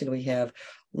organization, we have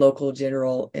local,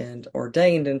 general, and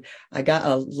ordained. And I got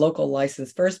a local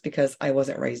license first because I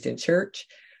wasn't raised in church,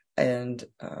 and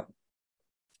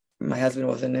my husband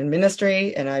wasn't in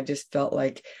ministry, and I just felt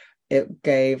like it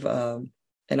gave an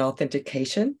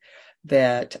authentication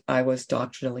that I was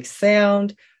doctrinally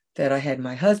sound, that I had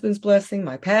my husband's blessing,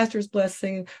 my pastor's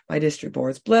blessing, my district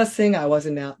board's blessing. I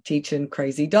wasn't out teaching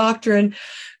crazy doctrine.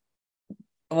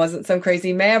 I wasn't some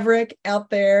crazy maverick out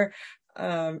there.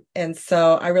 And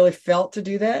so I really felt to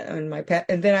do that.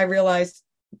 And then I realized,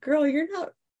 girl, you're not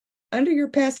under your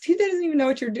past. He doesn't even know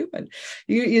what you're doing.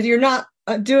 You're not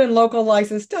doing local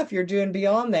license stuff. You're doing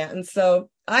beyond that. And so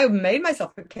I made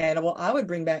myself accountable. I would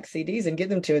bring back CDs and give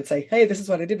them to and say, hey, this is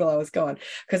what I did while I was gone,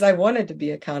 because I wanted to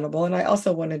be accountable and I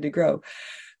also wanted to grow.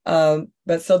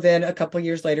 But so then a couple of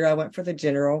years later, I went for the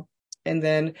general. And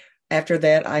then after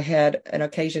that, I had an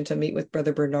occasion to meet with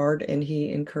Brother Bernard, and he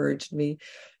encouraged me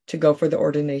to go for the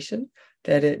ordination,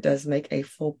 that it does make a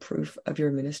full proof of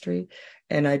your ministry.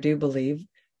 And I do believe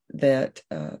that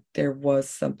there was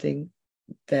something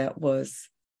that was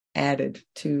added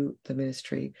to the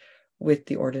ministry with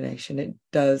the ordination.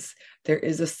 There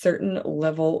is a certain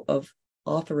level of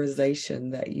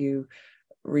authorization that you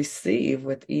receive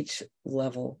with each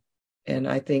level. And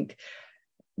I think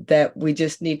that we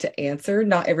just need to answer.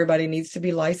 Not everybody needs to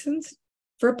be licensed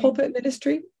for a pulpit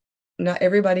ministry. Not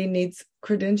everybody needs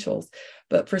credentials,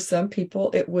 but for some people,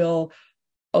 it will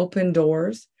open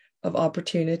doors of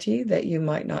opportunity that you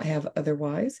might not have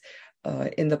otherwise.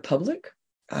 In the public,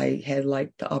 I had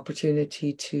the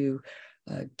opportunity to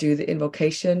do the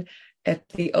invocation at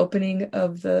the opening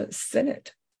of the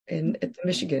Senate at the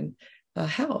Michigan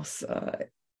House.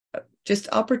 Just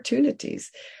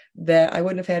opportunities that I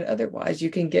wouldn't have had otherwise. You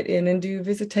can get in and do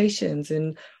visitations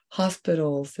in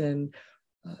hospitals and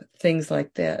things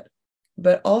like that.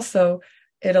 But also,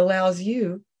 it allows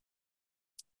you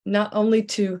not only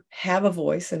to have a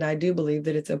voice, and I do believe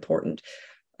that it's important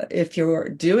if you're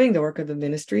doing the work of the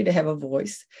ministry to have a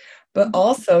voice, but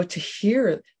also to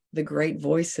hear the great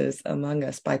voices among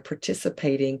us by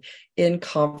participating in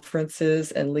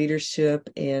conferences and leadership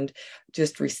and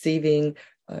just receiving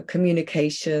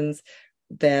communications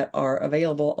that are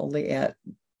available only at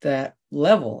that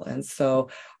level. And so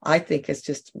I think it's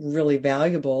just really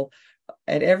valuable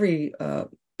at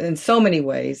in so many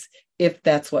ways, if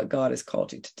that's what God has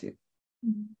called you to do.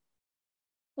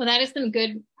 Well, that is some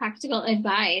good practical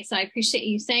advice. I appreciate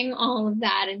you saying all of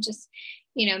that. And just,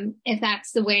 if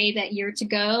that's the way that you're to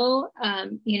go,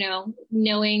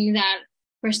 knowing that,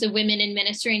 of course, the Women in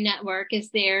Ministry Network is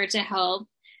there to help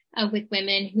with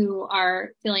women who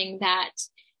are feeling that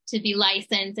to be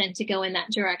licensed and to go in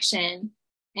that direction,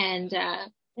 and that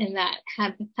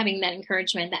having that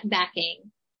encouragement, that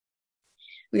backing.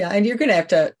 Yeah, and you're going to have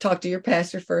to talk to your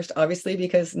pastor first, obviously,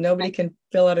 because nobody can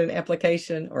fill out an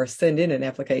application or send in an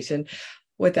application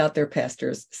without their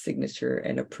pastor's signature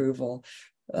and approval.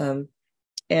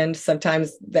 And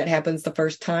sometimes that happens the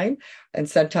first time, and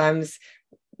sometimes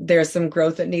there's some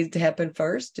growth that needs to happen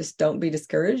first. Just don't be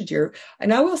discouraged.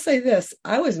 And I will say this,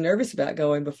 I was nervous about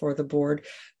going before the board,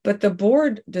 but the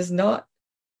board does not,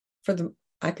 the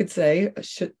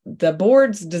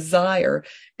board's desire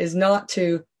is not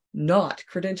to not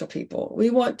credential people. We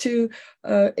want to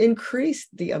increase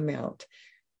the amount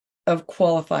of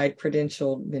qualified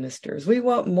credentialed ministers. We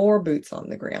want more boots on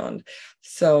the ground.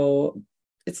 So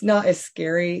it's not as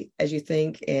scary as you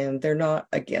think, and they're not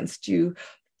against you.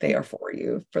 They are for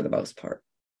you for the most part.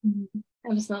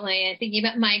 Absolutely. I'm thinking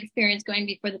about my experience going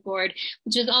before the board,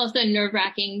 which was also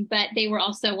nerve-wracking, but they were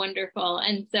also wonderful.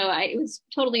 And so it was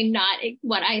totally not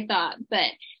what I thought,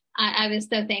 but I was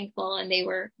so thankful, and they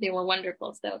were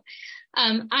wonderful. So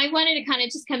I wanted to kind of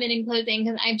just come in closing,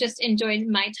 because I've just enjoyed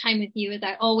my time with you, as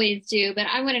I always do. But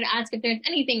I wanted to ask if there's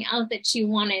anything else that you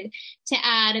wanted to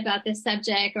add about this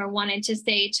subject, or wanted to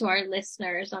say to our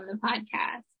listeners on the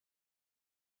podcast.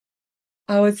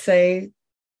 I would say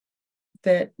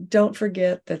that don't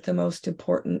forget that the most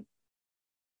important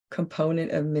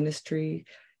component of ministry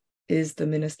is the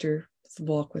minister's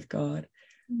walk with God,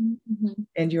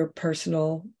 and your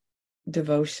personal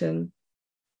devotion,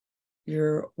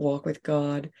 your walk with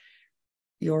God,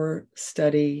 your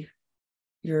study,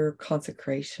 your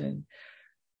consecration.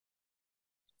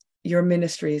 Your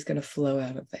ministry is going to flow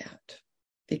out of that,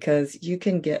 because you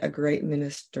can get a great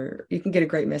message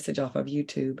off of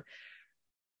YouTube,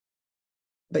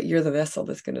 but you're the vessel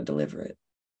that's going to deliver it.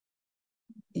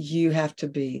 You have to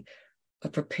be a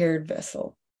prepared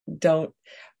vessel.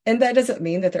 And that doesn't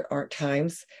mean that there aren't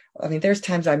times. I mean, there's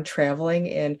times I'm traveling,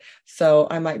 and so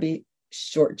I might be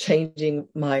shortchanging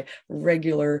my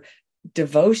regular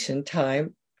devotion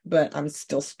time, but I'm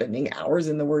still spending hours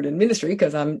in the Word and ministry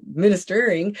because I'm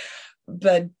ministering.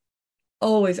 But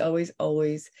always, always,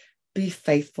 always be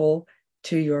faithful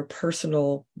to your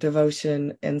personal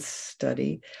devotion and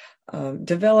study.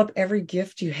 Develop every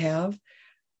gift you have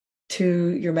to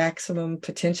your maximum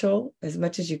potential as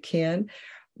much as you can.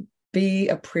 be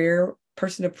a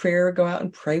person of prayer, go out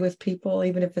and pray with people,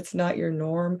 even if it's not your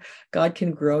norm. God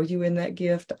can grow you in that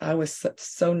gift. I was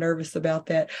so nervous about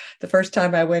that. The first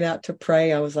time I went out to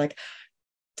pray, I was like,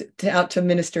 out to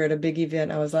minister at a big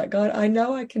event, I was like, God, I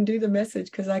know I can do the message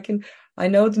because I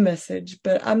know the message,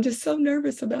 but I'm just so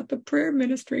nervous about the prayer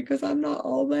ministry because I'm not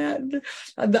all that.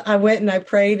 I went and I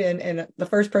prayed, and the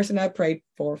first person I prayed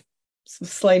for was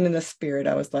slain in the spirit.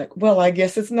 I was like, well, I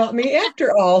guess it's not me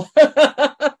after all.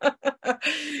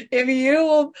 If you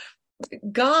will,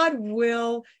 God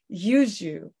will use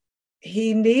you.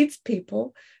 He needs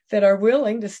people that are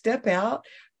willing to step out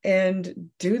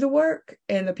and do the work.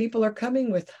 And the people are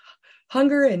coming with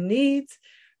hunger and needs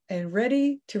and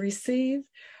ready to receive.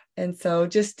 And so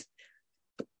just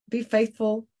be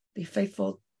faithful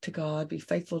to God, be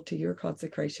faithful to your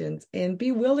consecrations, and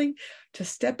be willing to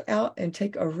step out and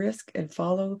take a risk and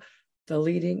follow the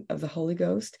leading of the Holy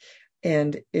Ghost.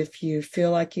 And if you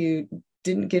feel like you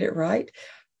didn't get it right,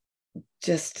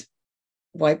 just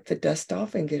wipe the dust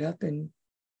off and get up and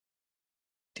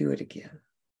do it again.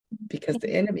 Because the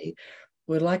enemy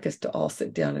would like us to all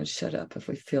sit down and shut up if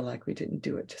we feel like we didn't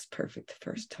do it just perfect the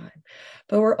first time.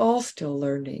 But we're all still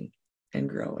learning and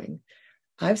growing.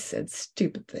 I've said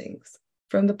stupid things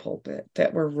from the pulpit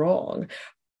that were wrong.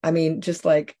 I mean, just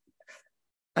like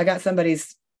I got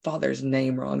somebody's father's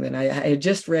name wrong, and I had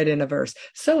just read in a verse,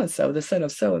 so-and-so, the son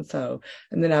of so-and-so.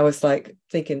 And then I was like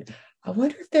thinking, I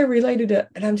wonder if they're related to,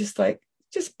 and I'm just like,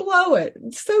 just blow it.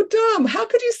 It's so dumb. How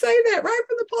could you say that right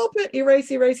from the pulpit?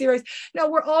 Erase. No,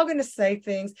 we're all going to say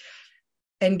things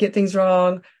and get things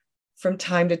wrong from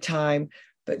time to time,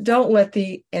 but don't let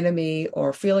the enemy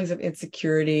or feelings of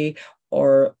insecurity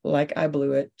or like I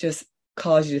blew it just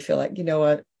cause you to feel like, you know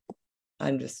what?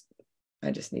 I just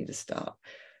need to stop.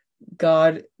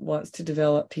 God wants to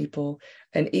develop people.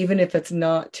 And even if it's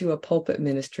not to a pulpit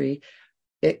ministry,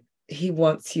 he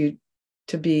wants you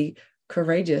to be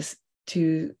courageous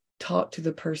to talk to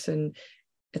the person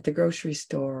at the grocery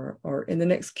store or in the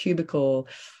next cubicle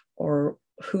or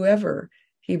whoever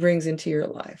he brings into your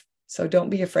life. So don't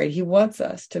be afraid. He wants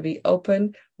us to be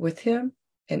open with him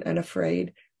and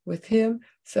unafraid with him,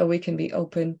 so we can be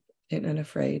open and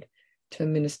unafraid to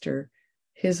minister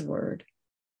his word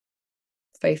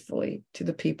faithfully to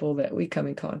the people that we come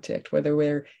in contact, whether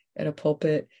we're at a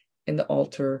pulpit, in the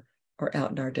altar, or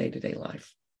out in our day-to-day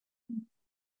life.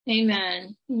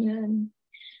 Amen.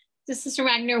 So, Sister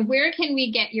Wagner, where can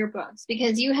we get your books?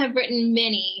 Because you have written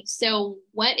many. So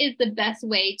what is the best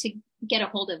way to get a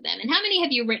hold of them? And how many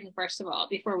have you written, first of all,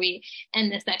 before we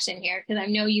end this session here? Because I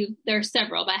know there are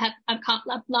several, but I've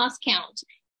lost count.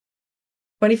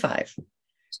 25.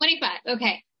 25.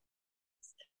 Okay.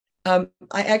 I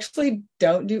actually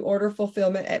don't do order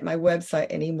fulfillment at my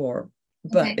website anymore.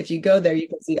 But if you go there, you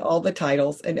can see all the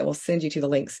titles, and it will send you to the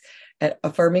links at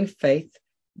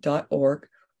affirmingfaith.org.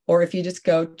 Or if you just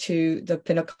go to the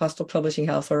Pentecostal Publishing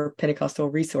House or Pentecostal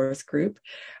Resource Group,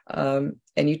 and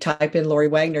you type in Lori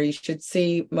Wagner, you should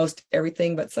see most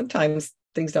everything, but sometimes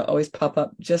things don't always pop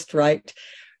up just right.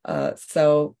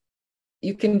 So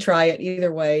you can try it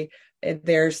either way. And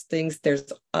there's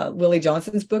Willie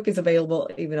Johnson's book is available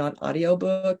even on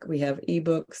audiobook. We have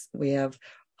ebooks, we have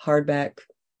hardback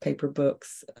paper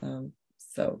books.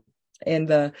 And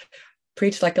the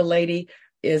Preach Like a Lady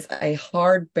is a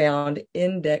hardbound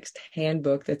indexed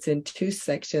handbook that's in 2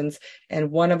 sections. And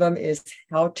one of them is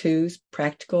how-tos,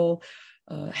 practical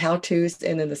how-tos.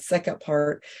 And then the second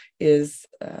part is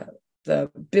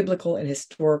the biblical and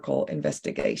historical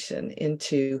investigation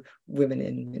into women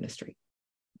in ministry.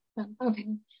 Okay.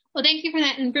 Well, thank you for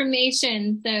that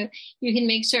information. So you can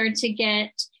make sure to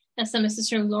get some of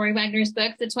Sister Lori Wagner's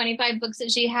books, the 25 books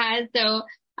that she has. So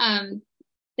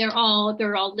they're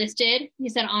all listed. You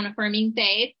said on Affirming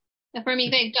Faith,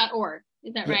 affirmingfaith.org.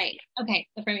 Is that right? Okay,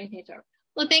 affirmingfaith.org.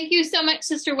 Well, thank you so much,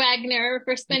 Sister Wagner,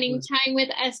 for spending time with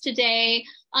us today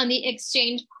on the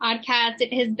Exchange podcast.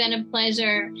 It has been a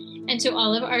pleasure. And to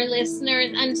all of our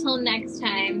listeners, until next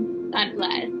time, God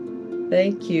bless.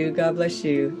 Thank you. God bless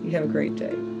you. You have a great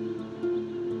day.